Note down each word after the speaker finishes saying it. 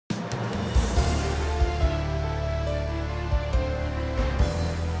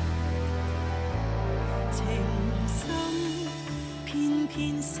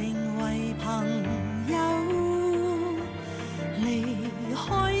遍成為朋友，離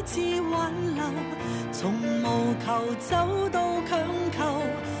開至挽留，從無求走到強求，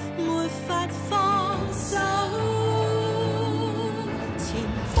沒法放手。前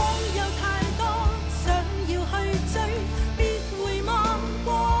方有太多想要去追，別回望過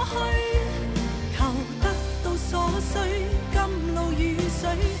去，求得到所需，甘露與水，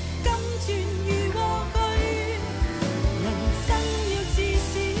甘轉與禍居。人生要至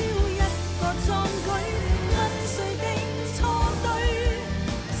少一個壯舉，跟誰定錯對，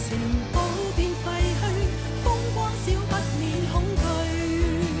城堡變廢墟，風光少不免恐懼，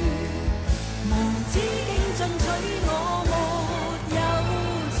無止境進取，我沒有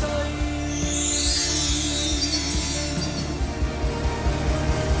罪。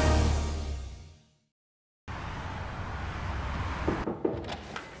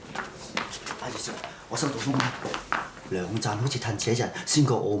我收到風啦，兩站好似褪這日先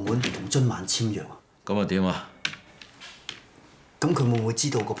過澳門同津晚簽約。咁啊點啊？咁佢會唔會知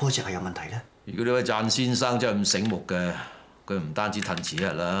道個 project 係有問題咧？如果呢位贊先生真係咁醒目嘅，佢唔單止褪遲一日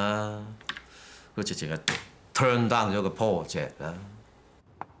啦，佢直情係 turn down 咗個 project 啦。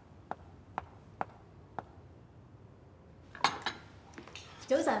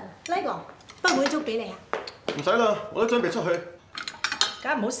早晨，呢個不會粥俾你啊？唔使啦，我都準備出去。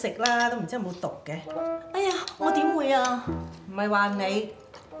梗係唔好食啦，都唔知有冇毒嘅。哎呀，我點會啊？唔係話你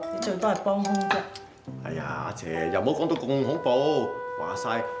最多係幫兇啫。哎呀，阿姐又冇講到咁恐怖，話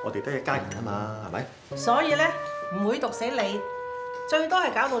晒我哋都係一家人啊嘛，係咪？所以咧唔會毒死你，最多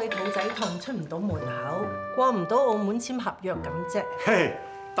係搞到你肚仔痛出唔到門口，過唔到澳門簽合約咁啫。嘿，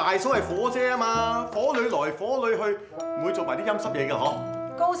大嫂係火姐啊嘛，火女來火女去，唔會做埋啲陰濕嘢㗎嗬。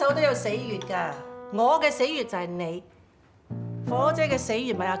高手都有死穴㗎，我嘅死穴就係你。火姐嘅死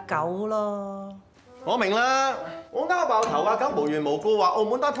穴咪阿九咯。我明啦，我啱爆頭阿九無緣無故話澳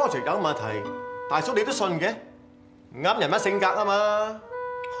門單 project 有問題，大叔你都信嘅，唔啱人物性格啊嘛。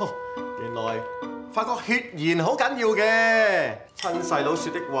原來發覺血緣好緊要嘅，親細佬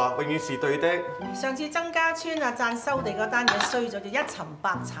説的話永遠是對的。上次曾家村阿贊收地嗰單嘢衰咗就一沉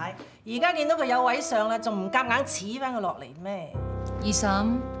百踩，而家見到佢有位上啦，仲唔夾硬黐翻佢落嚟咩？二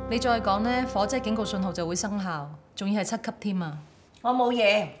嬸，你再講咧，火姐警告信號就會生效，仲要係7級添啊！我冇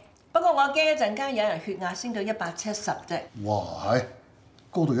嘢，不過我驚一陣間有人血壓升到170啫。哇，係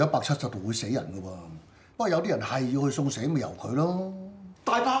高到170度會死人㗎喎！不過有啲人係要去送死，咪由佢咯。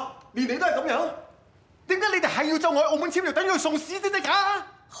大伯，連你都係咁樣，點解你哋係要就我去澳門簽約，等於去送屎先得㗎？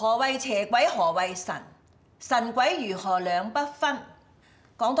何謂邪鬼？何謂神？神鬼如何兩不分？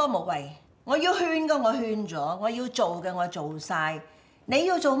講多無謂。我要勸嘅我勸咗，我要做嘅我做晒。你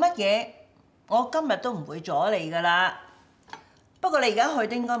要做乜嘢，我今日都唔會阻你㗎啦。不過你而家去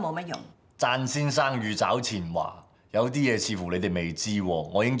都應該冇乜用。贊先生預找前話，有啲嘢似乎你哋未知喎。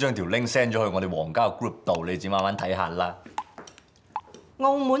我已經將條 link send 咗去我哋皇家 group 度，你自己慢慢睇下啦。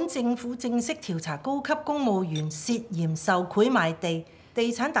澳門政府正式調查高級公務員涉嫌受賄賣地，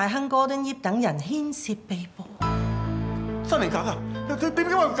地產大亨戈登葉等人牽涉被捕。真定假啊？點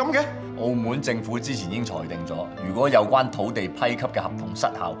解會咁嘅？澳門政府之前已經裁定咗，如果有關土地批給嘅合同失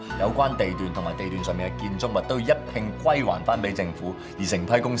效，有關地段同埋地段上面嘅建築物都要一併歸還翻俾政府，而成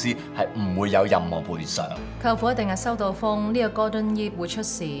批公司係唔會有任何賠償。舅父一定係收到風，呢個 Gordon Yip 會出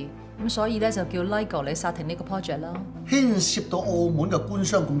事，咁所以咧就叫 LIGO 你殺停呢個 project 啦。牽涉到澳門嘅官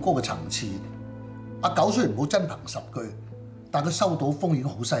商咁高嘅層次，阿九雖然冇真憑實據，但佢收到風已經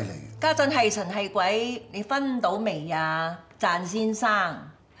好犀利。家陣係神係鬼，你分到未啊，贊先生？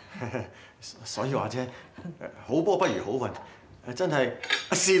所以話啫，好波不如好運，真係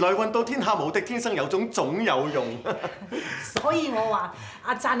時來運到天下無敵，天生有種總有用。所以我話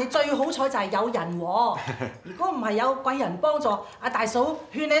阿贊你最好彩就係有人喎，如果唔係有貴人幫助，阿大嫂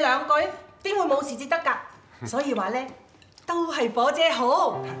勸你兩句，點會冇事至得㗎？所以話咧，都係火姐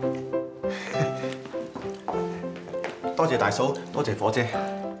好。多謝大嫂，多謝火姐。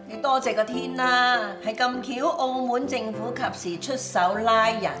你多謝個天啦，係咁巧，澳門政府及時出手拉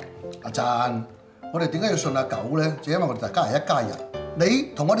人。阿贊，我哋點解要信阿九咧？就因為我哋大家係一家人，你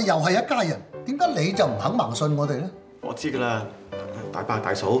同我哋又係一家人，點解你就唔肯盲信我哋咧？我知㗎啦，大伯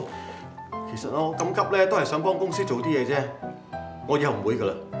大嫂，其實我咁急咧，都係想幫公司做啲嘢啫，我以後唔會㗎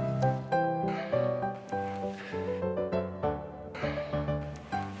啦。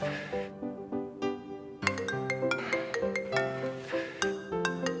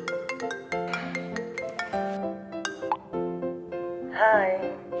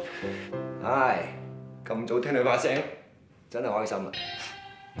咁早聽你把聲，真係開心啊！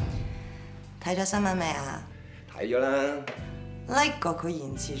睇咗新聞未啊？睇咗啦。LIGO佢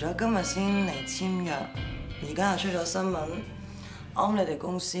延遲咗今日先嚟簽約，而家又出咗新聞，我諗你哋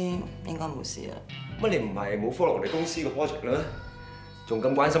公司應該冇事啦。乜你唔係冇 follow 我哋公司個 project 啦？仲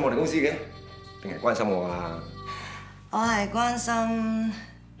咁關心我哋公司嘅？定係關心我啊？我係關心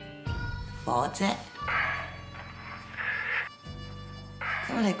我啫。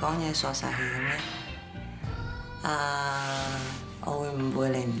咁你講嘢傻晒氣嘅咩？我會誤會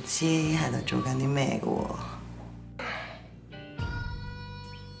你唔知喺度做緊啲咩嘅喎。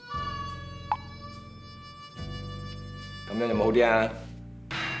咁樣有冇好啲啊？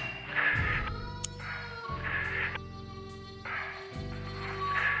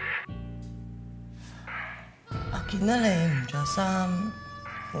我見到你唔着衫，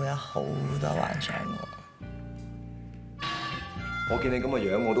會有好多幻想喎。我見你咁嘅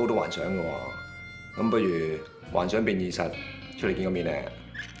樣，我都好多幻想嘅喎。咁不如幻想變現實，出嚟見個面咧。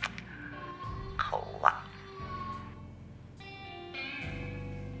好啊。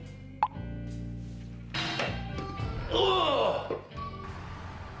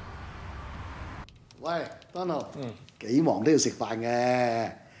喂 ，Donald， 幾忙都要食飯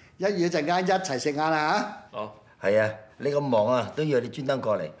嘅，一於一陣間一齊食晏啦嚇。哦，係啊，你咁忙啊，都要你專登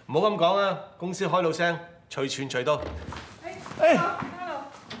過嚟。唔好咁講啊！公司開到聲，隨傳隨到。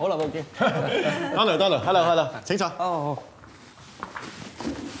好耐冇見。Donald，hello，請坐。哦，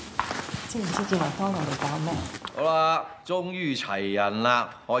知唔知叫埋幫我哋講咩？好啦，終於齊人啦，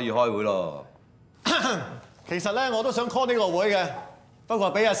可以開會咯。其實咧，我都想 call 呢個會嘅，不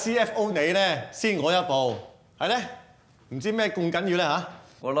過俾阿 CFO 你咧先我一步，係咧，唔知咩咁緊要咧嚇？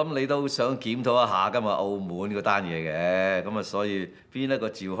我諗你都想檢討一下今日澳門嗰單嘢嘅，咁啊所以邊一個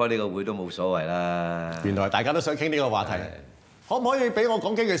召開呢個會都冇所謂啦。原來大家都想傾呢個話題，可唔可以俾我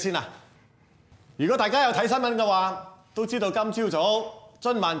講幾句先啊？如果大家有睇新聞嘅話，都知道今朝早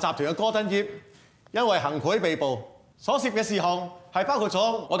津萬集團嘅戈登業因為行賄被捕，所涉嘅事項係包括咗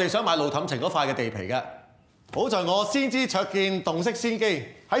我哋想買路氹城嗰塊嘅地皮嘅。好在我先知灼見洞悉先機，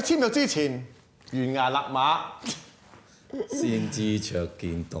喺簽約之前懸崖勒馬。先知灼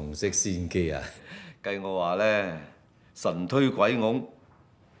見洞悉先機啊！計我話咧，神推鬼拱，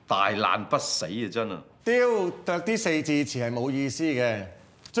大難不死啊！真啊！雕琢啲四字詞係冇意思嘅，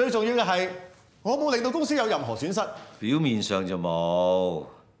最重要嘅係我冇令到公司有任何損失。表面上就冇，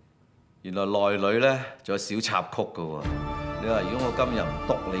原來內裏咧仲有小插曲㗎喎。你話如果我今日唔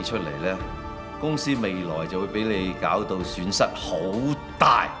督你出嚟咧，公司未來就會俾你搞到損失好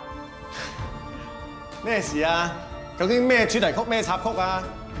大。咩事啊？究竟咩主題曲咩插曲啊？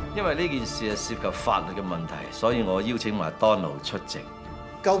因為呢件事係涉及法律嘅問題，所以我邀請埋 Donald 出席。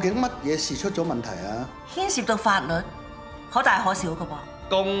究竟乜嘢事出咗問題啊？牽涉到法律，可大可小㗎噃。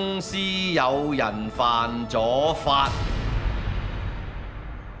公司有人犯咗法。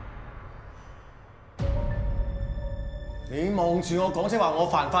你望住我講聲話我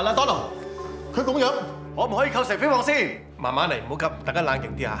犯法啦 ，Donald， 佢咁樣可唔可以構成誹謗先？慢慢嚟，唔好急，大家冷靜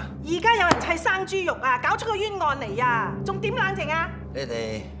啲嚇。而家有人砌生豬肉啊，搞出個冤案嚟啊，仲點冷靜啊？你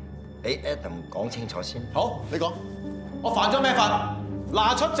哋俾 Adam 講清楚先。好，你講，我犯咗咩法？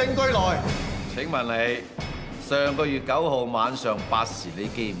拿出證據來。請問你上個月9號晚上8時，你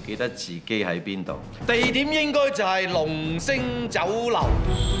記唔記得自己喺邊度？地點應該就係龍星酒樓。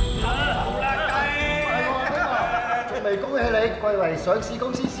祝未恭喜你貴為上市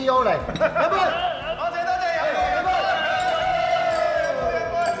公司 CEO 嚟，飲杯！多謝，飲杯！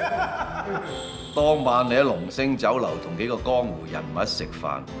當晚你喺龍星酒樓同幾個江湖人物食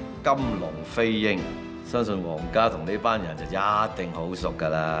飯，金龍飛鷹，相信黃家同呢班人就一定好熟㗎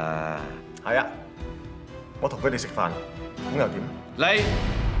啦。係啊，我同佢哋食飯，咁又點？你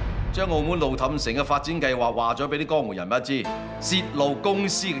將澳門路氹城嘅發展計劃話咗俾啲江湖人物知，泄露公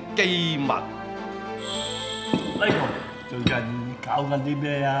司嘅機密。呢個最近搞緊啲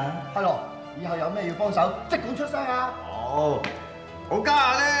咩啊？係咯，以後有咩要幫手，即管出聲啊！哦，我家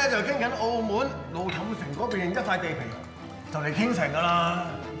下咧就傾緊澳門路氹城嗰邊一塊地皮，就嚟傾成㗎啦。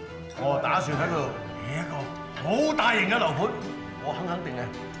我打算喺嗰度起一個好大型嘅樓盤，我肯定嘅，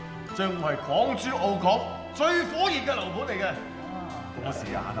將會係港珠澳港最火熱嘅樓盤嚟嘅。到時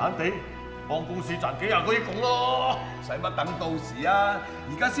閒閒地幫公司賺幾廿個億咁咯。使乜等到時啊？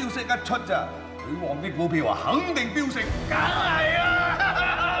而家消息一出咋，佢旺啲股票啊，肯定飆升。梗係啦！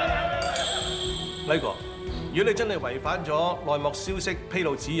呢個，如果你真係違反咗內幕消息披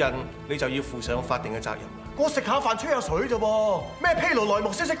露指引，你就要負上法定嘅責任啦。我食下飯吹下水啫喎，咩披露內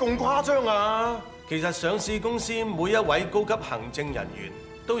幕消息咁誇張啊？其實上市公司每一位高級行政人員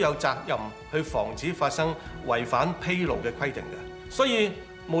都有責任去防止發生違反披露嘅規定嘅，所以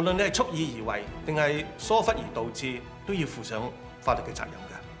無論你係蓄意而為定係疏忽而導致，都要負上法律嘅責任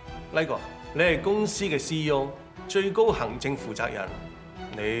嘅。呢個，你係公司嘅 CEO， 最高行政負責人，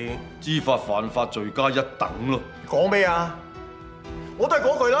你知法犯法罪加一等咯。講咩啊？我都係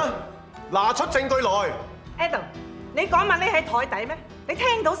嗰句啦，拿出證據來。Adam， 你講乜匿喺台底咩？你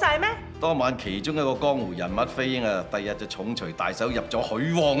聽到晒咩？當晚其中一個江湖人物飛鷹啊，第日就重錘大手入咗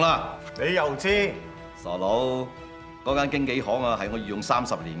許旺啦。你又知？傻佬，嗰間經紀行啊，係我御用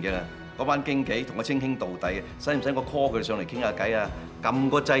30年嘅啦。嗰班經紀同我稱兄道弟嘅，使唔使我 call 佢哋上嚟傾下偈啊？撳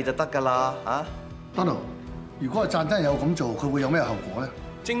個掣就得㗎啦，啊 Donald， 如果阿贊真係有咁做，佢會有咩後果咧？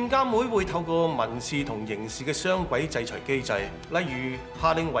證監會會透過民事同刑事嘅雙軌制裁機制，例如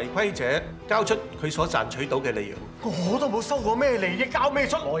下令違規者交出佢所賺取到嘅利潤。我都冇收過咩利益，交咩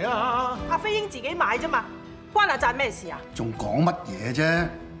出來啊？阿飛鷹自己買啫嘛，關阿贊咩事啊？仲講乜嘢啫？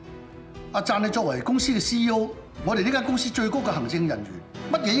阿贊你作為公司嘅 CEO， 我哋呢間公司最高嘅行政人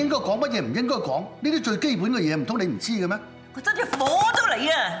員，乜嘢應該講，乜嘢唔應該講，呢啲最基本嘅嘢唔通你唔知嘅咩？我真係火都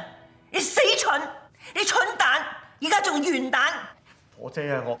嚟啊！你死蠢，你蠢蛋，而家仲元蛋。我知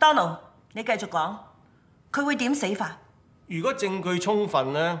啊，我 Donald， 你繼續講，佢會點死法？如果證據充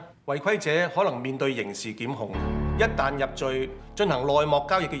分咧，違規者可能面對刑事檢控。一旦入罪進行內幕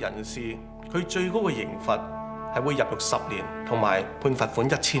交易嘅人士，佢最高嘅刑罰係會入獄10年，同埋判罰款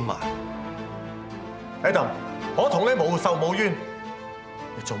1000萬。Adam， 我同你無仇無怨，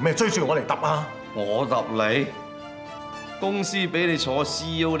你做咩追住我嚟揼啊？我揼你？公司俾你坐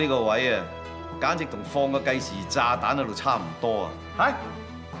CEO 呢個位啊，簡直同放個計時炸彈喺度差唔多啊！係，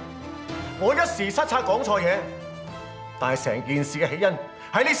我一時失策講錯嘢，但係成件事嘅起因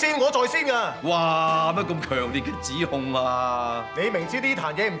係你先我在先㗎。哇！乜咁強烈嘅指控啊？你明知呢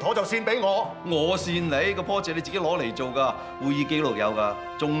壇嘢唔妥就先俾我，我扇你個 project 你自己攞嚟做㗎，會議記錄有㗎。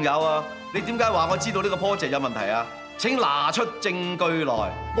仲有啊，你點解話我知道呢個 project 有問題啊？請拿出證據來。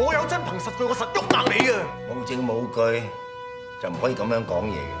我有真憑實據，我實喐硬你啊！冇證冇據就唔可以咁樣講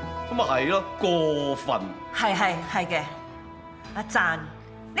嘢嘅。咁咪係咯，過分。係嘅，阿贊，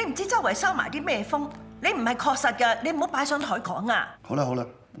你唔知周圍收埋啲咩風，你唔係確實㗎，你唔好擺上台講啊！好啦，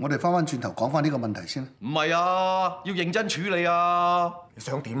我哋翻轉頭講翻呢個問題先。唔係啊，要認真處理啊！你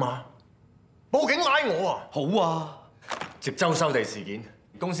想點啊？報警拉我啊！好啊！直州收地事件，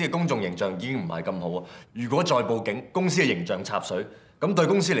公司嘅公眾形象已經唔係咁好啊！如果再報警，公司嘅形象插水，咁對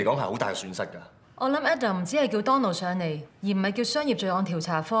公司嚟講係好大嘅損失㗎。我諗 Adam 只係叫 Donald 上嚟，而唔係叫商業罪案調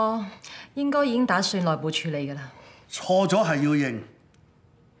查科，應該已經打算內部處理㗎啦。錯咗係要認，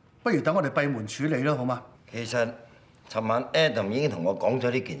不如等我哋閉門處理啦，好嗎？其實尋晚 Adam 已經同我講咗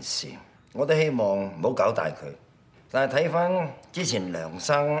呢件事，我都希望唔好搞大佢。但係睇翻之前梁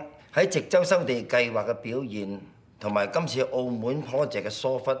生喺直州收地計劃嘅表現，同埋今次澳門 project 嘅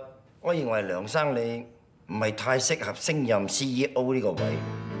疏忽，我認為梁生你唔係太適合升任 CEO 呢個位。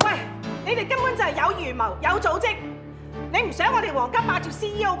喂，你哋根本就係有預謀、有組織，你唔想我哋黃金霸住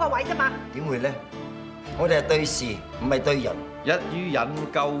CEO 個位啫嘛？點會呢？我哋係對事，唔係對人。一於引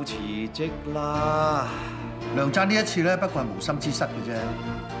咎辭職啦。梁贊呢一次咧，不過係無心之失嘅啫。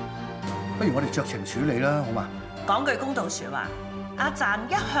不如我哋酌情處理啦，好嘛？講句公道説話，阿贊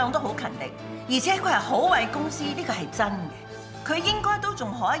一向都好勤力，而且佢係好為公司，呢個係真嘅。佢應該都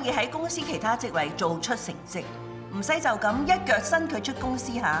仲可以喺公司其他職位做出成績，唔使就咁一腳伸佢出公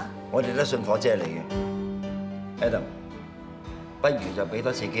司嚇。我哋都信火姐你嘅 ，Adam， 不如就俾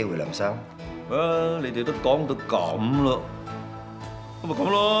多次機會梁生。啊！你哋都講到咁咯，咁咪咁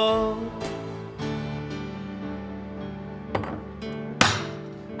咯。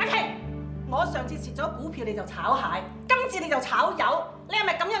阿琪，我上次蝕咗股票你就炒蟹，今次你就炒魷，你係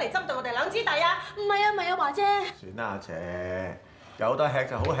咪咁樣嚟針對我哋兩姊弟啊？唔係啊，華姐。算啦，阿姐，有得吃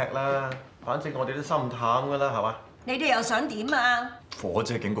就好吃啦，反正我哋都心淡噶啦，係嘛？你哋又想點啊？火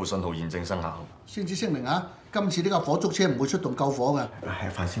姐警告信號現正生效。先至聲明啊，今次呢架火燭車唔會出動救火㗎。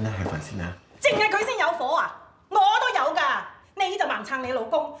吃飯先啦，吃飯先啦。淨係佢先有火啊！我都有㗎，你就盲撐你老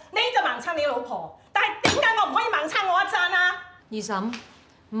公，你就盲撐你老婆，但係點解我唔可以盲撐我阿贊啊？二嬸，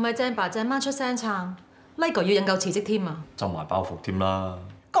唔係正爸正媽出聲撐 ，LIGO 要引咎辭職添啊！執埋包袱添啦！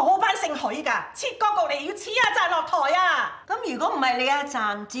嗰班姓許㗎，切割過嚟要黐阿贊落台啊！咁如果唔係你阿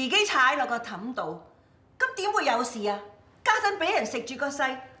贊自己踩落個氹度，咁點會有事啊？家陣俾人食住個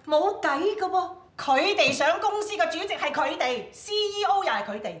勢，冇計㗎喎！佢哋想公司嘅主席係佢哋 ，CEO 又係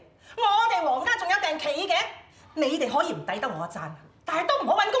佢哋。我哋皇家仲有訂企嘅，你哋可以唔抵得我阿贊，但係都唔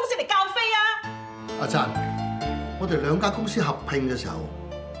好揾公司嚟教飛啊！阿贊，我哋兩間公司合併嘅時候，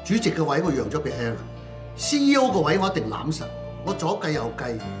主席嘅位我讓咗俾 Alan，CEO 個位我一定攬實，我左計右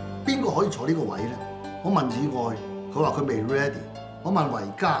計，邊個可以坐呢個位咧？我問以外，佢話佢未 ready； 我問維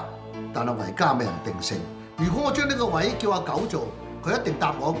嘉，但係維嘉未人定性。如果我將呢個位叫阿九做，佢一定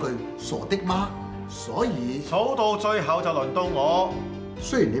答我一句傻的嗎？所以數到最後就輪到我。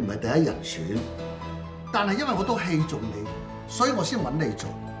雖然你唔係第一人選，但係因為我都器重你，所以我先揾你做。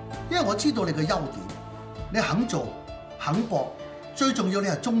因為我知道你嘅優點，你肯做、肯搏、最重要你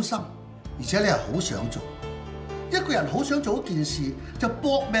係忠心，而且你係好想做。一個人好想做一件事，就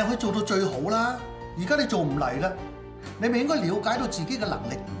搏命去做到最好啦。而家你做唔嚟啦，你咪應該了解到自己嘅能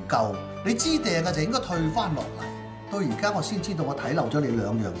力唔夠，你知定嘅就應該退翻落嚟。到而家我先知道我睇漏咗你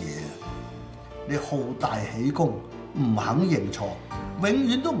兩樣嘢。你好大喜功，唔肯認錯，永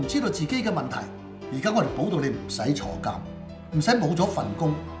遠都唔知道自己嘅問題。而家我哋保到你唔使坐監，唔使冇咗份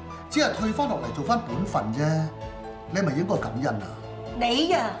工，只係退翻落嚟做翻本分啫。你係咪應該感恩啊？你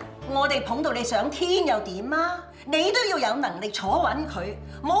呀，我哋捧到你上天又點啊？你都要有能力坐穩佢，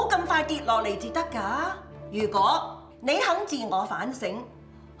冇咁快跌落嚟至得㗎。如果你肯自我反省，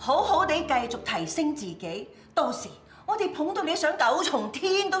好好地繼續提升自己，到時我哋捧到你上9重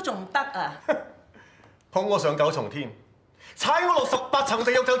天都仲得啊！捧我上9重天，踩我落18層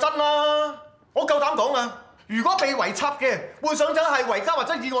地獄就真啦！我夠膽講啊！如果被圍插嘅會上真係違家或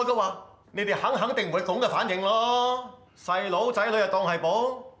者意外嘅話，你哋肯定唔會咁嘅反應咯。細佬仔女就當係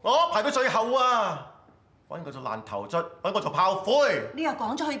寶，我排到最後啊！揾個做爛頭卒，揾個做炮灰。你又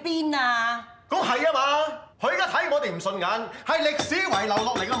講咗去邊啊？咁係啊嘛！佢而家睇我哋唔順眼，係歷史遺留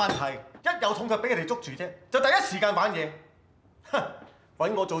落嚟嘅問題。一有痛腳俾佢哋捉住啫，就第一時間反應。哼！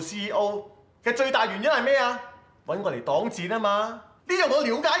揾我做 CEO 嘅最大原因係咩啊？揾我嚟擋箭啊嘛！呢樣我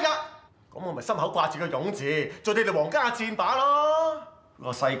了解㗎。咁我咪心口掛住個勇字，做你哋皇家嘅箭靶咯。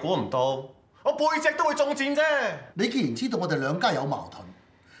我細估唔到，我背脊都會中箭啫。你既然知道我哋兩家有矛盾，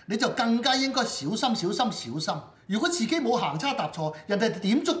你就更加應該小心。如果自己冇行差踏錯，人哋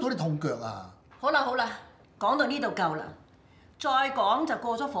點捉到你痛腳啊？好啦，講到呢度夠啦，再講就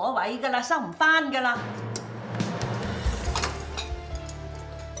過咗火位㗎啦，收唔翻㗎啦。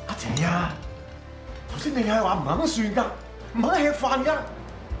阿姐啊，頭先你係話唔肯算㗎，唔肯吃飯㗎，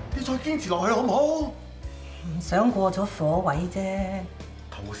你再堅持落去好唔好？唔想過咗火位啫。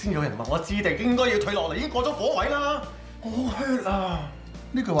頭先有人問我知定應該要退落嚟，已經過咗火位啦。我好血啊！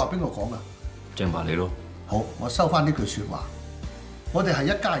呢句話邊個講㗎？鄭爸你咯。好，我收翻呢句説話。我哋係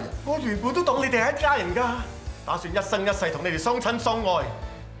一家人。我原本都當你哋係一家人㗎，打算一生一世同你哋相親相愛，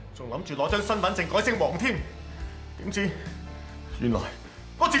仲諗住攞張身份證改姓黃添。點知原來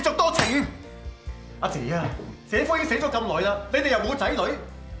我自作多情。阿姐啊，姐夫已經死咗咁耐啦，你哋又冇仔女，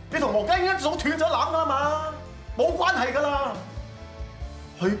你同黃家英一早斷咗纜啦嘛，冇關係㗎啦。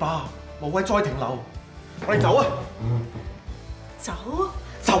去吧，無謂再停留，我哋走啊！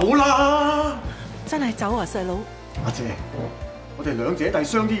走啦！真係走啊，細佬！阿姐，我哋兩姐弟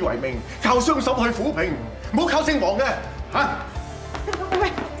相依為命，靠雙手去撫平，唔好靠姓黃嘅嚇。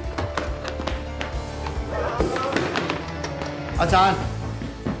喂，阿贊，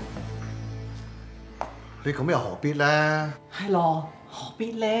你咁又何必咧？係咯，何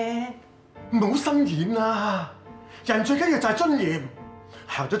必咧？唔好生演啊！人最緊要就係尊嚴，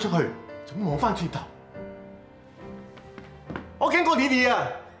行咗出去就唔好望翻轉頭。我警告你哋啊，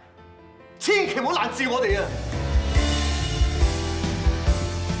千祈唔好攔住我哋啊！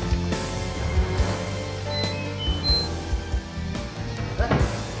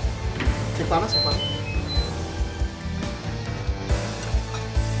食飯啦，食飯。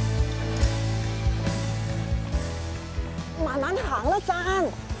慢慢行啦，贊。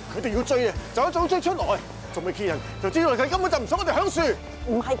佢哋要追啊，就一早追出來，仲未見人就知道佢根本就唔想我哋響樹。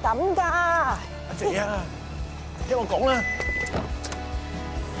唔係咁㗎。阿姐啊，聽我講啦。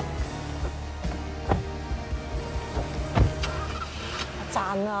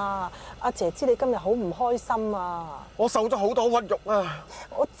贊啊！阿姐知你今日好唔開心啊！我受咗好多屈辱啊！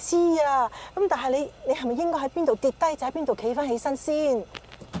我知啊，咁但係你係咪應該喺邊度跌低就喺邊度企翻起身先？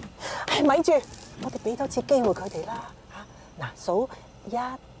唉，咪住，我哋俾多次機會佢哋啦嚇！嗱，數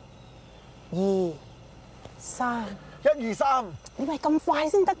1、2、3， 1、2、3，你咪咁快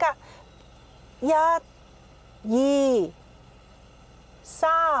先得㗎！1、2、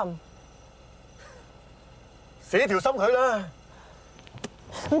3，寫條心佢啦！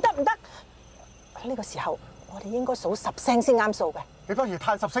唔得，呢個時候我哋應該數10聲先啱數嘅。你不如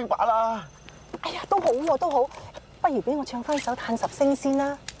嘆10聲把啦。哎呀，都好喎，都好，不如俾我唱翻首嘆10聲先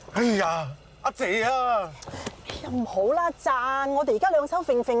啦。哎呀，阿姐啊！哎呀，唔好啦，贊，我哋而家兩手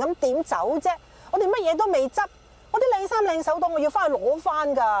揈揈咁點走啫？我哋乜嘢都未執，我啲靚衫靚手袋我要翻去攞翻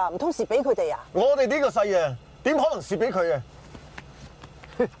㗎，唔通蝕俾佢哋啊？我哋呢個勢啊，點可能蝕俾佢啊？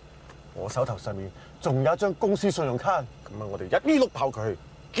我手頭上面仲有一張公司信用卡，咁啊，我哋一於碌爆佢，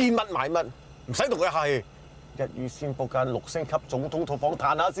見乜買乜，唔使同佢客氣，一於先 book 間6星級總統套房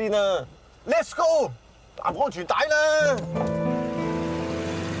嘆下先啦。Let's go， 攬安全帶啦！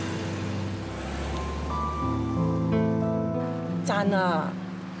贊啊！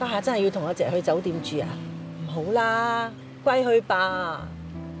家下真係要同阿姐去酒店住啊？唔好啦，歸去吧。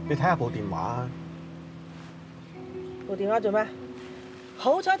你睇下部電話啊！部電話做咩？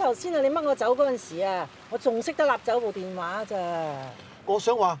好彩頭先啊，你掹我走嗰陣時啊，我仲識得立走部電話咋。我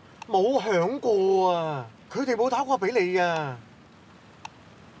想話冇響過啊，佢哋冇打過俾你啊。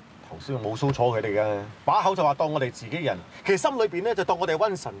頭先我冇騷錯佢哋㗎，把口就話當我哋自己人，其實心裏邊咧就當我哋係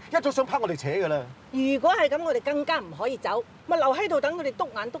瘟神，一早想拋我哋扯㗎啦。如果係咁，我哋更加唔可以走，咪留喺度等佢哋篤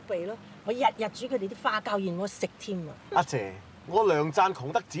眼篤鼻咯。我日日煮佢哋啲花膠宴我食添啊！阿姐，我梁贊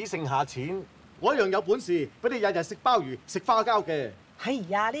窮得只剩下錢，我一樣有本事，俾你日日食鮑魚、食花膠嘅。哎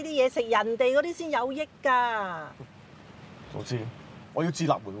呀，呢啲嘢食人哋嗰啲先有益㗎。總之，我要自立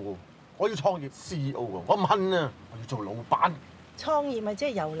門戶，我要創業 CEO 喎，我唔恨啊，我要做老闆。創業咪即係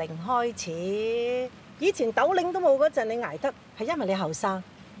由零開始，以前斗零都冇嗰陣，你捱得係因為你後生，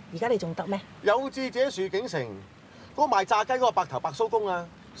而家你仲得咩？有志者事竟成，嗰個賣炸雞嗰個白頭白鬚公啊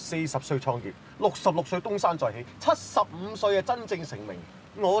，40歲創業，66歲東山再起，75歲啊真正成名，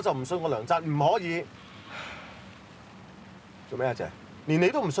我就唔信我梁贊唔可以。做咩啊姐？連你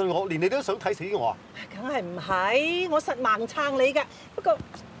都唔信我，連你都想睇死我啊？梗係唔係，我實盲撐你㗎。不過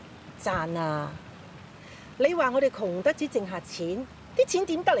贊啊！你話我哋窮得只剩下錢，啲錢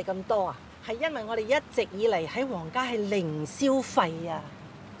點得嚟咁多啊？係因為我哋一直以嚟喺皇家係零消費啊，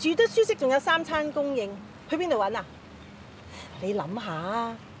住得舒適，仲有3餐供應，去邊度揾啊？你諗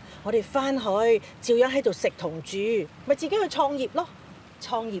下，我哋翻去照樣喺度食同住，咪自己去創業咯。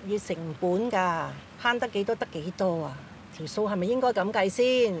創業要成本㗎，慳得幾多得幾多啊？條數係咪應該咁計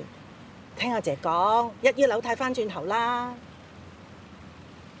先？聽阿姐講，一於扭軚翻轉頭啦。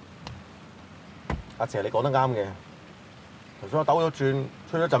阿姐，你講得啱嘅。頭先我抖咗轉，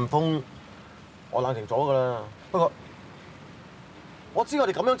吹咗陣風，我冷靜咗㗎啦。不過我知我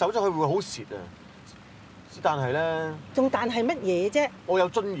哋咁樣走咗去會好蝕啊。但係咧，仲但係乜嘢啫？我有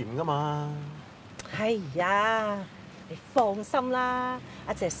尊嚴㗎嘛。係呀，你放心啦，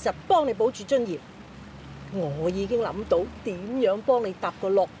阿姐實幫你保住尊嚴。我已經諗到點樣幫你搭個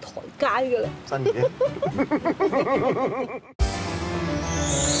落台階㗎啦。真嘅。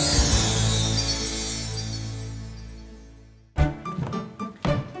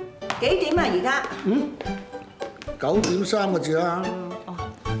幾點啊？而家9點3個字啦。哦。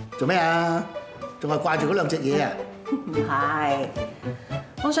做咩啊？仲係掛住嗰2隻嘢啊？唔係，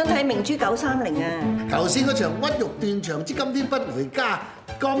我想睇明珠930啊。頭先嗰場屈辱斷腸之今天不回家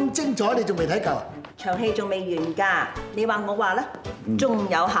咁精彩，你仲未睇夠啊？場戲仲未完㗎，你話我話啦，仲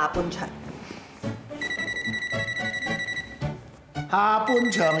有下半場。下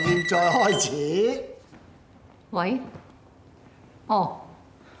半場現在開始。喂？哦。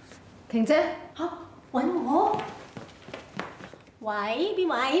婷姐嚇，揾我？喂，邊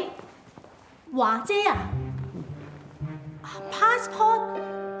位？華姐啊 ？passport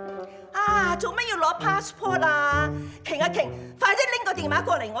啊，做乜要攞 passport 啊？瓊啊瓊，快啲拎個電話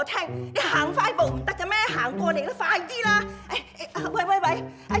過嚟我聽，你行快步唔得嘅咩？行過嚟啦，快啲啦！喂，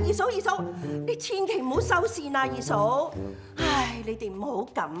阿二嫂，你千祈唔好收線啊，二嫂。唉，你哋唔好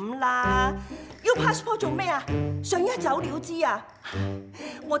咁啦，要 passport 做咩啊？想一走了之啊？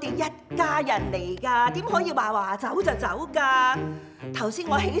我哋一家人嚟㗎，點可以話走就走㗎？頭先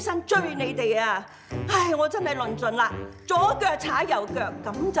我起身追你哋啊！唉，我真係論盡啦，左腳踩右腳，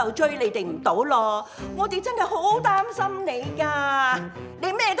咁就追你哋唔到咯。我哋真係好擔心你㗎，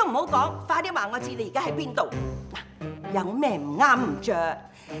你咩都唔好講，快啲話我知你而家喺邊度。有咩唔啱唔着，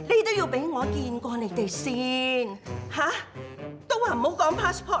你都要俾我見過你哋先嚇。都話唔好講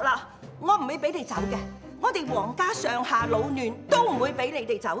passport 啦，我唔會俾你走嘅。我哋皇家上下老嫩都唔會俾你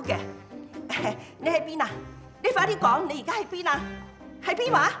哋走嘅。你喺邊啊？你快啲講，你而家喺邊啊？喺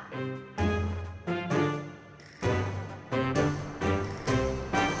邊話？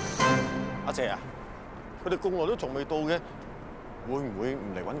阿姐啊，佢哋咁耐都仲未到嘅，會唔會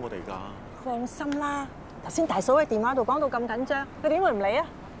唔嚟揾我哋㗎？放心啦，頭先大嫂喺電話度講到咁緊張，佢點會唔嚟啊？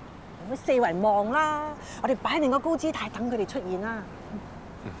我四圍望啦，我哋擺定個高姿態等佢哋出現啦。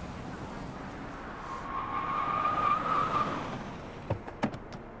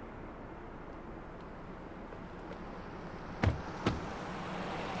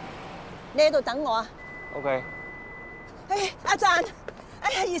你喺度等我啊 ？OK。阿贊，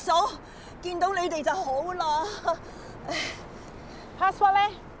二嫂，見到你哋就好啦。passport 咧？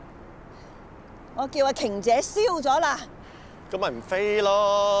我叫阿瓊姐燒咗啦。咁咪唔飛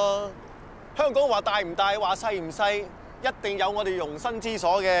咯！香港話大唔大，話細唔細，一定有我哋容身之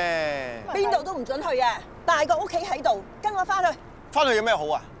所嘅。邊度都唔准去啊！大個屋企喺度，跟我翻去。翻去有咩好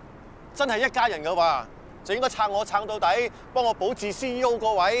啊？真係一家人嘅話，就應該撐我撐到底，幫我保住 CEO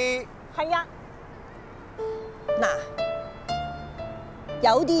個位。係啊。嗱，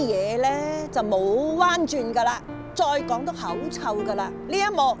有啲嘢咧就冇彎轉㗎啦。再講都口臭㗎啦！呢一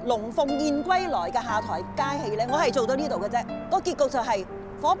幕龍鳳宴歸來嘅下台階戲咧，我係做到呢度嘅啫。個結局就係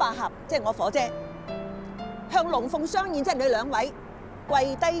火百合，即係我火姐，向龍鳳相宴，即係你兩位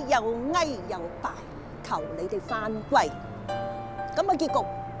跪低又哀又拜，求你哋翻歸。咁個結局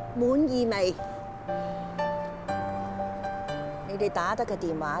滿意未？你哋打得個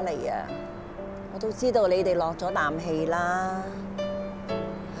電話嚟啊！我都知道你哋落咗啖氣啦。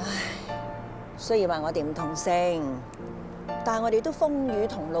唉，雖然話我哋唔同姓，但係我哋都風雨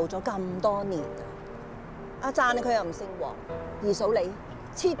同路咗咁多年啊！阿贊佢又唔姓黃，二嫂你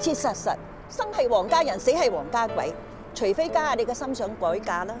切切實實生係黃家人，死係黃家鬼，除非家下你嘅心想改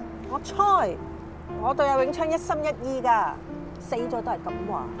嫁啦。我猜我對阿永昌一心一意㗎，死咗都係咁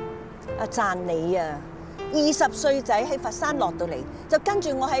話。阿贊你啊，20歲仔喺佛山落到嚟，就跟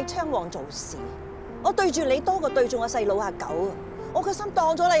住我喺昌旺做事。我對住你多過對住我細佬阿九啊！我個心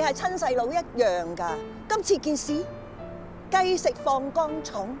當咗你係親細佬一樣㗎。今次件事雞食放光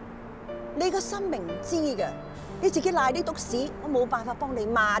蟲，你個心明知㗎，你自己賴啲篤屎，我冇辦法幫你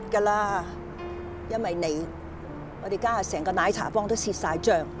抹㗎啦。因為你，我哋家下成個奶茶幫都蝕晒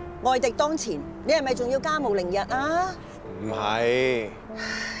帳，外敵當前，你係咪仲要家無寧日啊？唔係。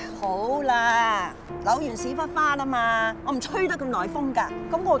好啦，扭完屎忽花啦嘛，我唔吹得咁耐風㗎。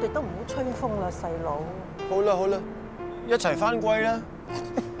咁我哋都唔好吹風啦，細佬。好啦好啦，一齊翻歸啦！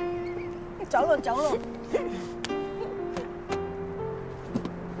走咯走咯。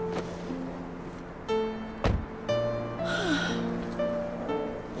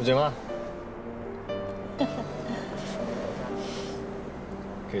老鄭媽，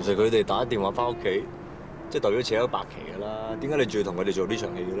其實佢哋打電話翻屋企，即係代表扯咗白旗㗎啦。點解你仲要同佢哋做呢場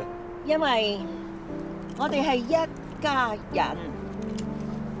戲嘅咧？因為我哋係一家人。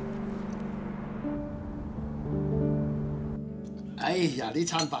哎呀！呢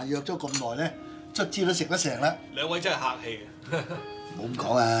餐飯約咗咁耐咧，卒之都食得成啦。兩位真係客氣嘅。唔好咁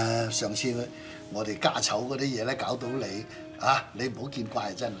講啊！上次我哋家醜嗰啲嘢咧，搞到你啊！你唔好見怪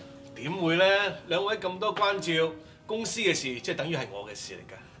啊！真係。點會咧？兩位咁多關照，公司嘅事即係等於係我嘅事嚟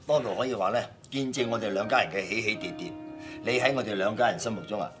㗎。多羅可以話咧，見證我哋兩家人嘅起起跌跌。你喺我哋兩家人心目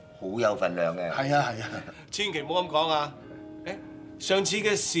中啊，好有份量嘅。係啊係啊，千祈唔好咁講啊！誒，上次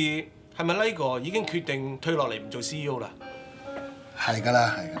嘅事係咪呢個已經決定退落嚟唔做 CEO 啦？係㗎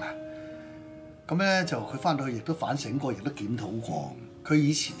啦係㗎啦。咁咧就佢翻到去亦都反省過，亦都檢討過。佢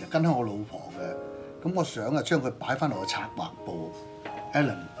以前就跟開我老婆嘅，咁我想啊將佢擺翻落個策劃部。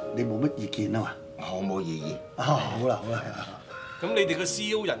Alan， 你冇乜意見啊嘛？我冇異議。好啦好啦。咁你哋嘅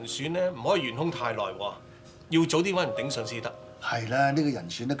CEO 人選咧，唔可以懸空太耐喎，要早啲揾人頂上先得。係啦，呢個人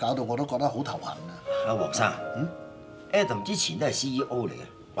選都搞到我都覺得好頭痕啊！阿黃生，Adam 之前都係 CEO 嚟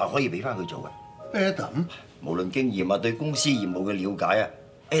嘅，話可以俾翻佢做嘅。Adam， 無論經驗啊，對公司業務嘅了解啊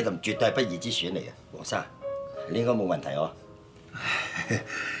 ，Adam 絕對係不二之選嚟嘅。黃生，你應該冇問題哦。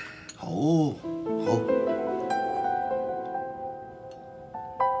好，好。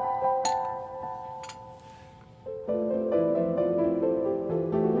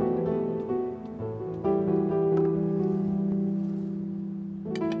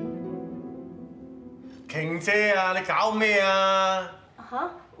瓊姐啊，你搞咩啊？嚇！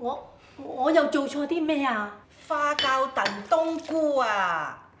我又做錯啲咩啊？花膠燉冬菇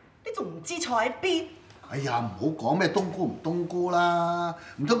啊！你仲唔知錯喺邊？哎呀，唔好講咩冬菇唔冬菇啦，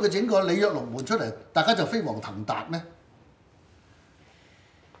唔通佢整個里約龍門出嚟，大家就飛黃騰達咩？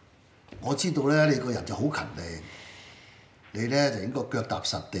我知道咧，你個人就好勤力，你咧就應該腳踏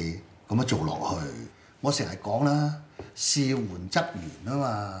實地咁樣做落去。我成日講啦，事緩則圓啊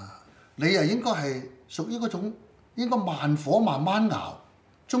嘛，你又應該係屬於嗰種應該慢火慢慢熬，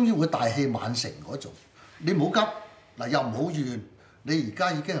終於會大器晚成嗰種。你唔好急，嗱又唔好怨，你而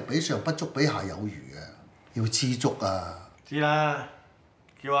家已經係比上不足，比下有餘啊！要知足啊！知啦，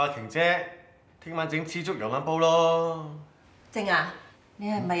叫阿瓊姐聽晚整枝竹羊腩煲咯。靜啊，你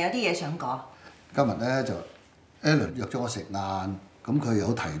係咪有啲嘢想講？今日咧就 Alan 約咗我食晏，咁佢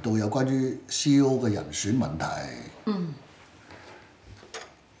有提到有關於 CEO 嘅人選問題。嗯。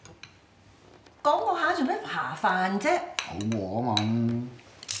講過下做咩麻煩啫？好餓啊嘛！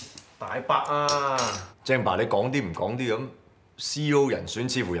大伯啊，鄭爸你講啲唔講啲咁 ，CEO 人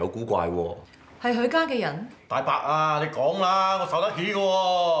選似乎有古怪喎。係佢家嘅人。大伯啊，你講啦，我受得起嘅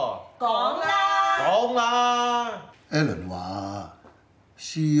喎。講啦。講啦。Alan 話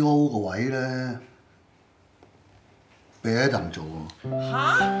CEO 個位咧俾 Adam 做喎。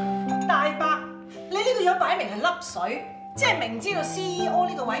嚇！大伯，你呢個樣擺明係笠水，即係明知道 CEO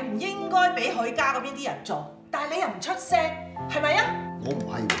呢個位唔應該俾許家嗰邊啲人做，但係你又唔出聲，係咪啊？我唔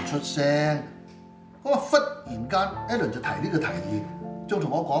係唔出聲，咁啊忽然間 Alan 就提呢個提議，仲同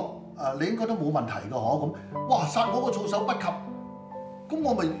我講你應該都冇問題㗎嗬咁。哇！殺我個措手不及，咁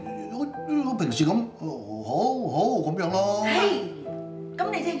我咪好平時咁好咁樣咯。咁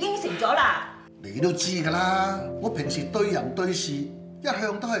你就應承咗啦。你都知㗎啦，我平時對人對事一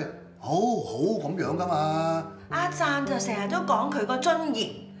向都係好咁樣㗎嘛。阿贊就成日都講佢個尊嚴，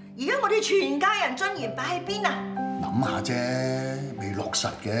而家我哋全家人尊嚴擺喺邊啊？諗下啫，未落實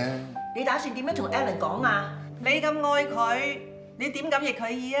嘅。你打算點樣同 Alan 講啊？你咁愛佢，你點敢逆佢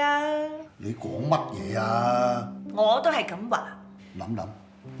意啊？你講乜嘢啊？我都係咁話。諗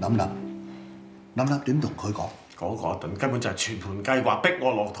點同佢講？嗰個頓根本就係全盤計劃，逼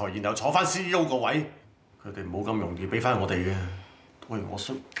我落台，然後坐翻 CEO 個位。佢哋冇咁容易俾翻我哋嘅，都係我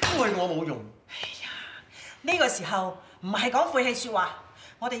衰，都係我冇用。呢個時候唔係講晦氣説話，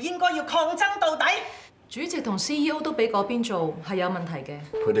我哋應該要抗爭到底。主席同 CEO 都俾嗰邊做係有問題嘅。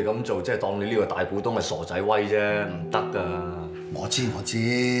佢哋咁做即係當你呢個大股東係傻仔威啫，唔得㗎。我知，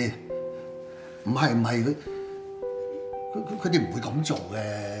唔係佢哋唔會咁做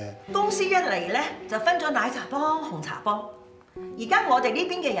嘅。公司一嚟咧就分咗奶茶幫、紅茶幫，而家我哋呢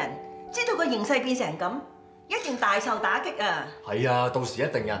邊嘅人知道個形勢變成咁，一定大受打擊啊！係啊，到時一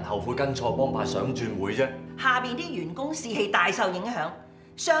定有人後悔跟錯幫派想轉會啫。下邊啲員工士氣大受影響，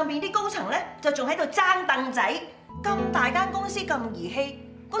上邊啲高層咧就仲喺度爭凳仔。咁大間公司咁兒戲，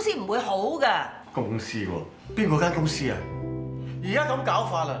公司唔會好㗎。公司喎，邊個間公司啊？而家咁搞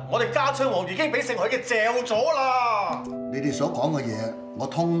法啦，我哋家昌王已經俾盛海嘅嚼咗啦。你哋所講嘅嘢，我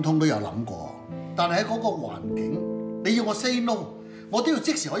通通都有諗過，但係喺嗰個環境，你要我 say no， 我都要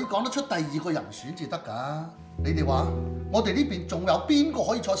即時可以講得出第二個人選至得㗎。你哋話，我哋呢邊仲有邊個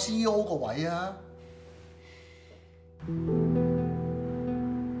可以坐 CEO 個位啊？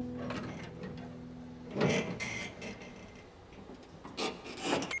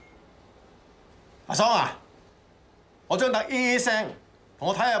阿爽啊，我張凳咦聲，同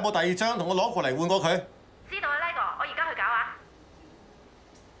我睇下有冇第二張，同我攞過嚟換過佢。知道啊 ，Lai 哥，我而家去搞啊。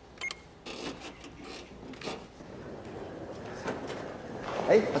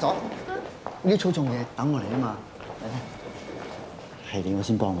阿爽，呢啲粗重嘢等我嚟啊嘛，係你我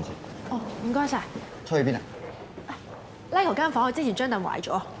先幫嘅啫。哦，唔該晒。出去邊啊？Lai 哥間房佢之前張凳壞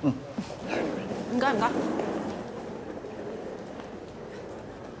咗。唔該。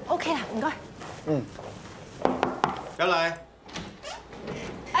OK 啦，唔該。有嚟。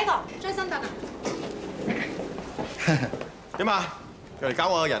Lai 哥，張新凳啊？點啊？又嚟搞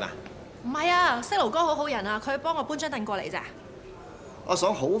我嘅人啊？唔係啊，西盧哥好好人啊，佢幫我搬張凳過嚟咋。阿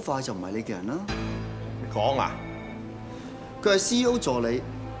爽好快就唔係你嘅人啦。你講啊？佢係 CEO 助理，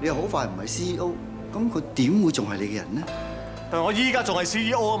你又好快唔係 CEO， 咁佢點會仲係你嘅人呢？但係我依家仲係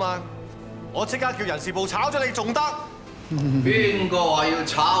CEO 啊嘛，我即刻叫人事部炒咗你仲得？邊個話要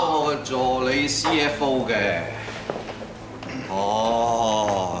炒我嘅助理 CFO 嘅？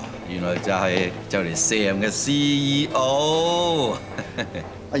哦，原來就係就嚟 Sam 嘅 CEO。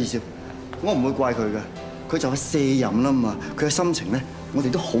阿二少，我唔會怪佢嘅，佢就係卸任啦嘛，佢嘅心情咧，我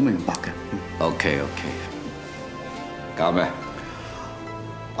哋都好明白嘅。OK， 搞咩？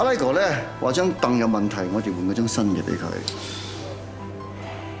阿 Lai 哥咧話張凳有問題，我哋換嗰張新嘅俾佢。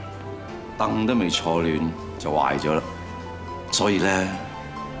凳都未坐暖就壞咗啦，所以咧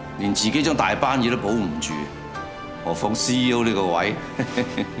連自己張大班嘢都保唔住，何況 CEO 呢個位？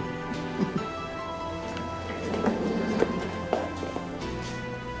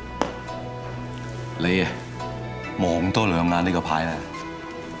你啊，望多兩眼呢個牌啊！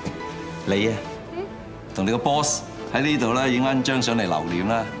你啊，同你個 boss 喺呢度啦，影翻張相嚟留念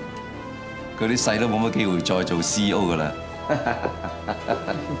啦。佢啲細都冇乜機會再做 CEO 噶啦。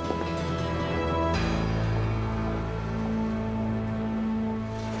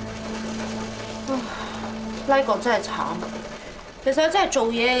Lai 哥真係慘，其實真係做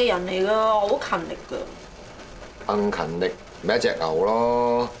嘢嘅人嚟㗎，好勤力㗎。更勤力咪一隻牛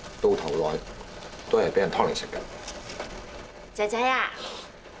咯，到頭來都係俾人劏嚟食㗎。姐姐啊，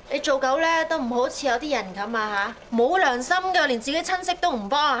你做狗咧都唔好似有啲人咁啊嚇，冇良心㗎，連自己親戚都唔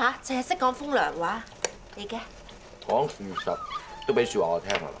幫啊嚇，淨係識講風涼話。你嘅講事實都俾説話我聽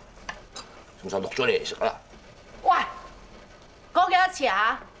係嘛？仲想錄咗你嚟食啦？喂，講幾多次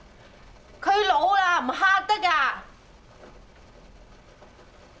啊？佢老啦，唔嚇得㗎。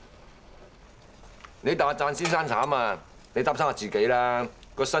你當阿贊先生慘啊！你擔心下自己啦，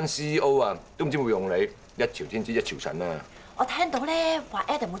個新 CEO 啊都唔知會用你，一朝天子一朝臣啊！我聽到咧話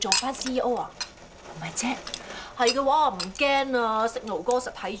Adam 會做翻 CEO 啊，唔係啫，係嘅話我唔驚啊，識盧哥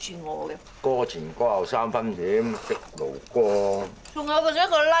實睇住我嘅。歌前歌後3分點，識盧哥。仲有一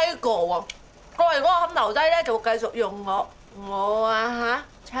個 Lai 哥喎，過嚟嗰個冚頭低咧就會繼續用我。我啊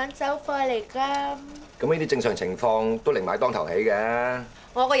嚇搶走貨嚟㗎。咁呢啲正常情況都另買當頭起嘅。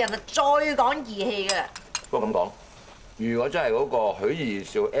我個人係最講義氣嘅。不過咁講，如果真係嗰個許二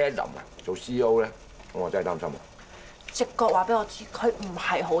少 Adam 做 CEO 咧，咁我真係擔心喎。直覺話俾我知，佢唔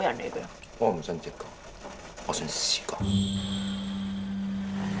係好人嚟嘅。我唔信直覺，我信視覺。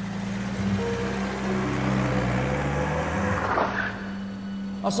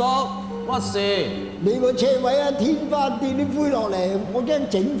阿叔，乜事？你個車位啊，天花跌啲灰落嚟，我驚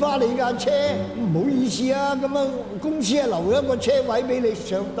整花你架車。唔好意思啊，咁啊公司啊留咗個車位俾你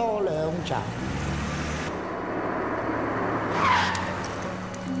上多2層。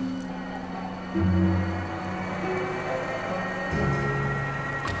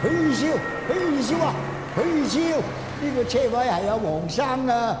許二少啊，許二少，呢個車位係阿黃生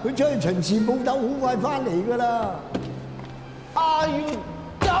啊，佢出去巡視鋪頭，好快翻嚟噶啦。要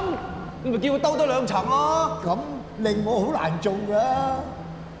爭，你咪叫佢兜多2層咯。咁令我好難做噶。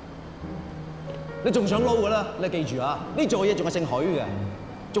你仲想撈噶啦？你記住啊，呢座嘢仲係姓許嘅，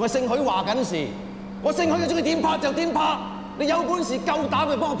仲係姓許話緊事。我姓許嘅，中意點拍就點拍。你有本事夠膽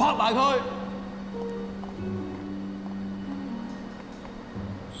就幫我拍埋佢。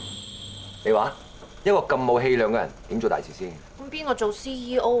你話一個咁冇氣量嘅人點做大事先？咁邊個做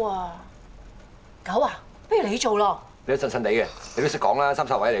CEO 啊？狗啊，不如你做咯。你都神神地嘅，你都識講啦，三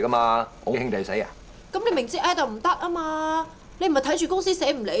煞位嚟噶嘛，我兄弟死啊！咁你明知 Adam 唔得啊嘛，你唔係睇住公司死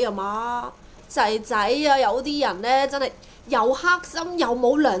唔理啊嘛？仔仔啊，有啲人咧真係又黑心又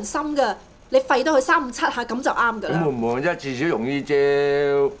冇良心㗎，你廢多佢3、5、7下咁就啱㗎啦。咁會唔會一次少用呢招？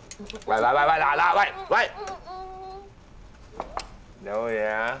喂，嗱，喂！有嘢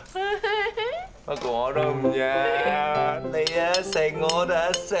啊？不過我都唔讓你一食我就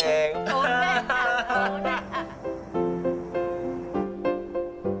一食。好叻啊！好叻啊！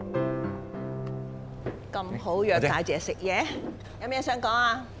咁好約大姐食嘢，有咩想講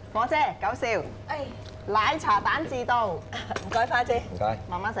啊？火姐搞笑，奶茶蛋治到，唔該花姐，唔該，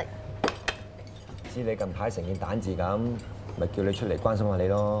慢慢食。知你近排成件蛋治咁，咪叫你出嚟關心下你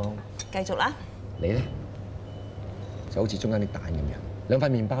咯。繼續啦。你咧就好似中間啲蛋咁樣，2塊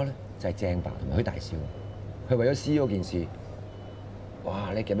麵包咧就係正白同埋許大少。佢為咗 CEO 件事，哇！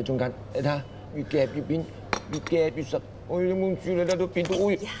你夾喺中間，你睇下越夾越扁，越夾越實。我有冇煮你咧都變到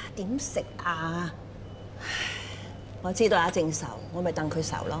烏。呀，點食啊？我知道阿正愁，我咪戥佢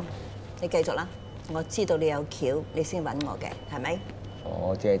愁咯。你繼續啦，我知道你有橋，你先揾我嘅，係咪？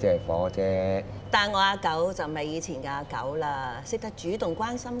火姐即係火姐。但我阿九就唔係以前嘅阿九啦，識得主動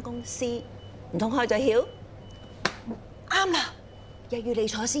關心公司，唔通開咗竅？啱啦，又要你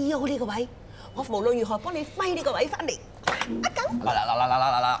坐 CEO 呢個位，我無論如何幫你揮呢個位翻嚟。阿九。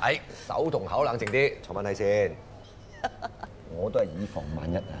嗱，手同口冷靜啲，坐翻低先。我都係以防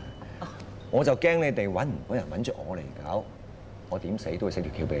萬一啊！我就驚你哋揾唔到人揾住我嚟搞，我點死都會寫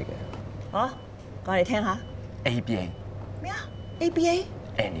條橋俾你嘅。好，講嚟聽下。ABA。咩啊 ？ABA？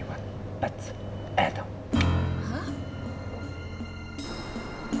 Anyone but Adam。嚇？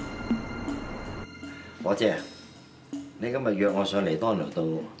火姐，你今日約我上嚟當勞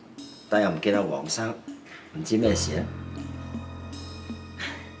度，但又唔見阿黃生，唔知咩事啊？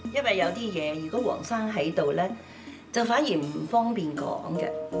因為有啲嘢，如果黃生喺度咧，就反而唔方便講嘅。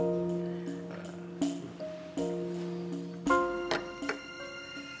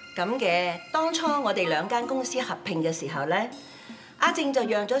咁嘅，當初我哋2間公司合併嘅時候咧，阿正就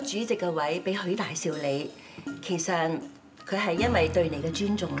讓咗主席嘅位俾許大少你。其實佢係因為對你嘅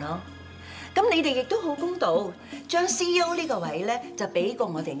尊重咯。咁你哋亦都好公道，將 CEO 呢個位咧就俾過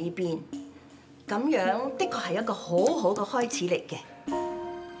我哋呢邊。咁樣的確係一個好好嘅開始嚟嘅。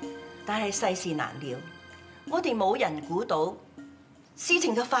但係世事難料，我哋冇人估到事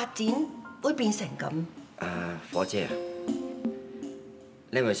情嘅發展會變成咁。火姐啊！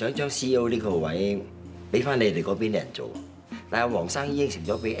你係咪想將 CEO 呢個位俾翻你哋嗰邊啲人做？但係黃生已應承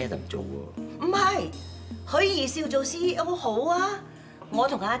咗俾 Adam 做喎。唔係，許二少做 CEO 好啊！我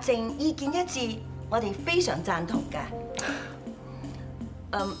同阿正意見一致，我哋非常贊同㗎。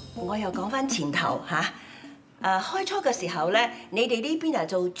我又講翻前頭嚇。開初嘅時候咧，你哋呢邊係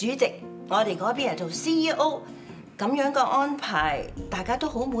做主席，我哋嗰邊係做 CEO， 咁樣個安排大家都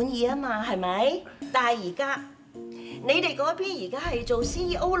好滿意啊嘛，係咪？但係而家你哋嗰邊而家係做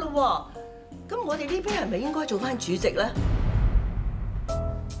CEO 咯喎，咁我哋呢邊係咪應該做翻主席咧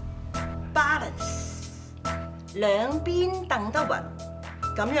 ？Balance， 兩邊掟得勻，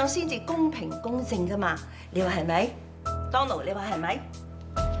咁樣先至公平公正噶嘛？你話係咪 ？Donald， 你話係咪？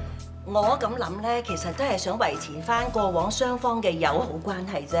我咁諗咧，其實都係想維持翻過往雙方嘅友好關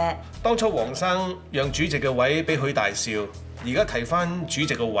係啫。當初黃生讓主席嘅位俾許大少，而家提翻主席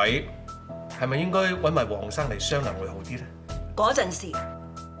嘅位，係咪應該揾埋黃生嚟商量會好啲咧？嗰陣時，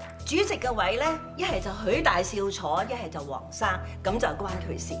主席嘅位咧，一係就許大少坐，一係就黃生，咁就關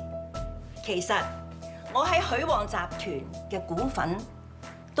佢事。其實我喺許旺集團嘅股份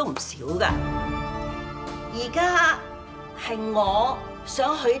都唔少㗎。而家係我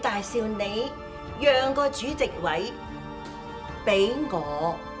想許大少你讓個主席位俾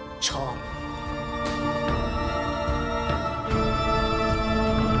我坐。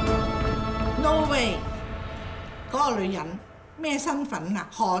No way！ 嗰個女人咩身份啊？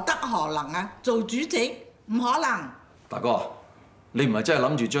何德何能啊？做主席唔可能。大哥，你唔係真係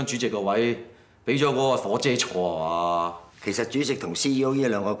諗住將主席個位俾咗嗰個火姐坐啊嘛？其實主席同 CEO 呢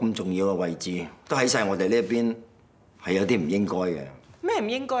兩個咁重要嘅位置，都喺晒我哋呢一邊，係有啲唔應該嘅。咩唔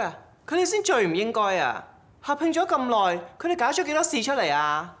應該啊？佢哋先最唔應該啊！合併咗咁耐，佢哋搞咗幾多事出嚟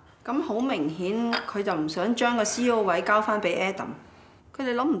啊？咁好明顯，佢就唔想將個 CEO 位交翻俾 Adam。佢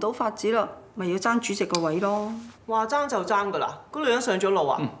哋諗唔到法子啦，咪要爭主席個位咯。話爭就爭㗎啦！個女人上咗路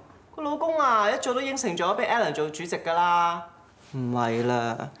啊！個老公啊，一早都應承咗俾 Alan 做主席㗎啦。唔係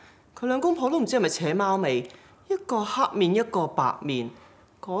啦，佢兩公婆都唔知係咪扯貓尾，一個黑面一個白面。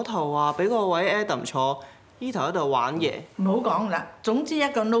嗰頭話俾個位 Adam 坐，呢頭喺度玩嘢。唔好講啦，總之一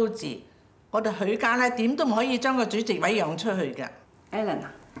個 no 字。我哋許家咧點都唔可以將個主席位讓出去㗎。Alan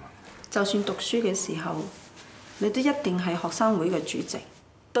啊，就算讀書嘅時候，你都一定係學生會嘅主席。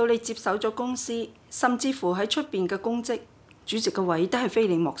到你接手咗公司，甚至乎喺出邊嘅公職，主席嘅位都係非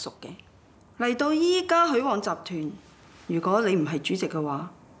你莫屬嘅。嚟到依家許旺集團，如果你唔係主席嘅話，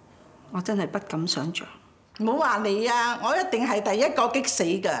我真係不敢想像。唔好話你啊，我一定係第一個激死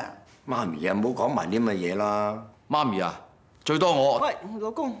㗎。媽咪啊，唔好講埋啲咁嘅嘢啦。媽咪啊，最多我喂，老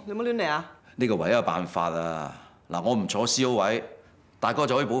公，你唔好亂嚟啊！呢個唯一嘅辦法啊！嗱，我唔坐 CEO 位，大哥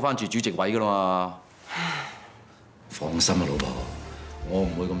就可以補翻住主席位㗎啦嘛。放心啊，老婆，我唔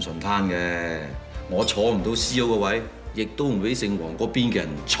會咁順攤嘅。我坐唔到 CEO 個位，亦都唔俾姓黃嗰邊嘅人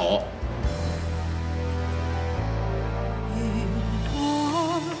坐。如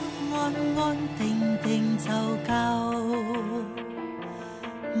果安安定定就夠，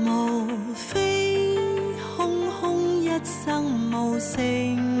無非空空一生無成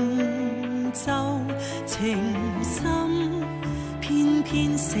就，情深偏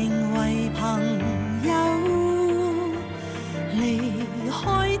偏成為朋友，離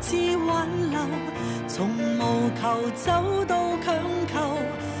開至挽留，從無求走到強求，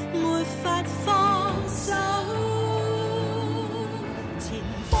沒法放手。